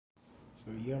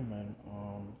So yeah, man.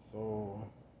 So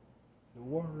the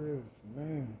Warriors,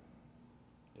 man,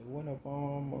 they went up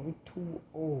with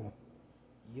 2-0.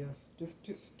 Yes, just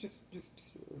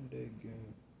their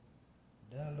game.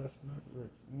 Dallas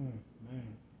Mavericks,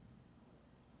 man,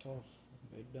 tough.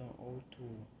 They down 0-2.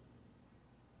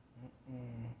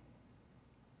 Mm-mm,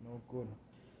 no good.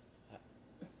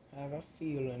 I have a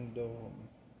feeling though,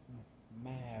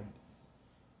 Mavs,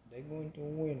 they're going to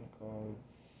win because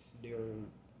they're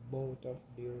both of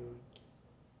their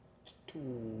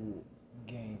two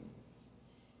games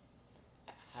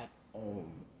at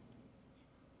home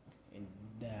in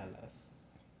Dallas.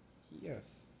 Yes,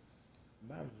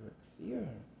 Mavericks.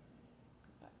 Yeah,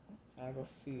 I have a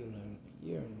feeling.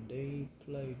 Yeah, they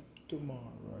play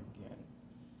tomorrow again.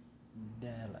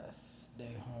 Dallas,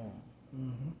 they home.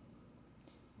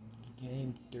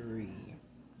 Game three,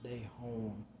 they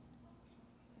home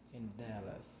in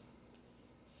Dallas.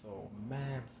 So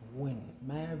Mavs win.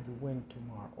 Mavs win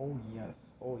tomorrow. Oh yes.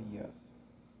 Oh yes.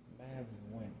 Mavs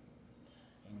win.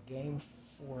 In game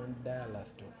four in Dallas,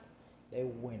 though, they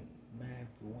win.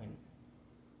 Mavs win.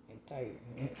 And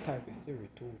type is series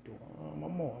 2-2.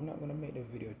 I'm not gonna make the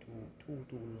video too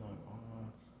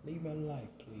long. Leave a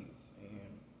like, please,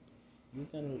 and you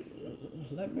can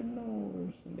let me know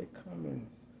in the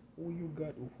comments who you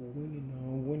got who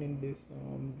winning this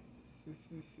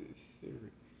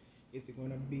series. Is it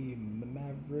gonna be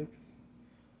Mavericks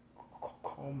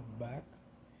come back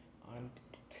on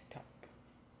top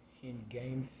in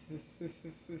game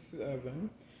 7,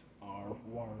 or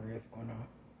Warriors gonna,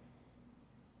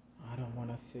 I don't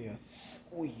wanna say a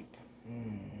sweep,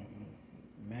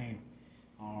 man,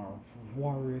 or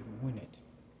Warriors win it.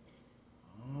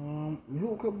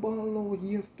 Luka Barlow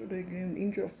yesterday game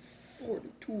injured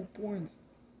 42 points.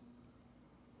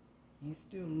 He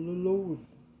still lose.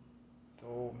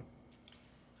 So,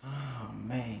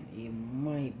 man, it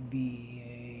might be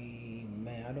a,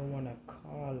 man, I don't wanna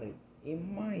call it. It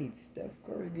might. Steph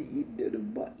Curry, he did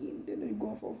it, but he didn't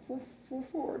go for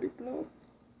 40 plus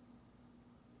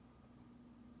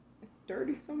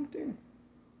 30 something.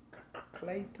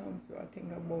 Clay Thompson, I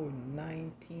think about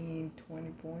 19,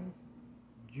 20 points.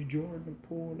 Jordan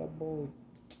Poole about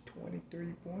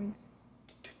 23 points,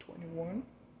 21.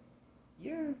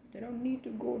 Yeah, they don't need to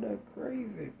go that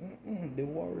crazy. The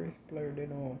Warriors player, they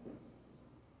don't.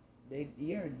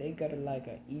 They got like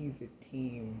an easy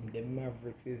team. The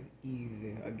Mavericks is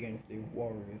easy against the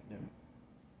Warriors. Them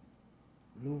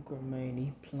Luka, man,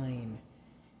 he playing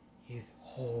his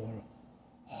whole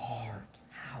heart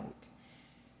out.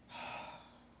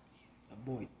 The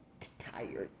boy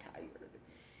tired.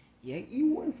 Yeah, he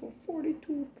went for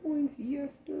 42 points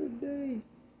yesterday.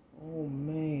 Oh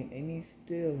man, and he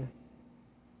still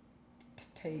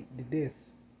take this.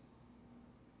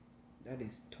 That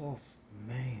is tough,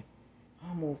 man.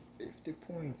 Almost 50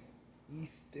 points. He's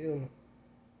still,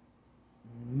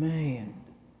 man.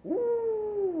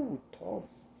 Ooh, tough.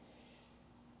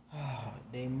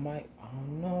 They might. I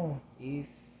don't know.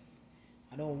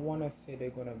 I don't want to say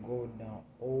they're gonna go down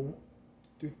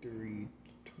 0-3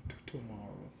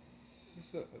 tomorrow,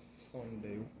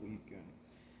 Sunday weekend.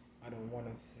 I don't want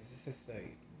to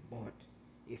say, but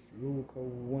if Luka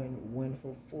went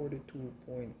for 42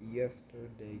 points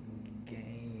yesterday,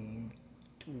 game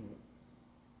 2,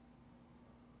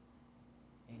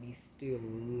 and he still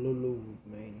lose,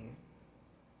 man.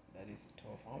 That is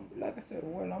tough. Like I said,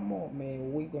 well, I'm out,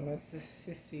 man. We're gonna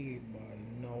see by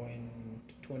knowing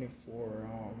 24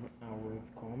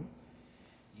 hours come.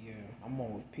 Yeah, I'm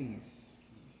out. Peace.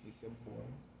 It's a boy.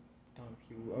 Thank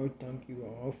you. Thank you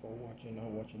all for watching.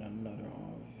 I'm watching another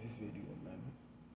video, man.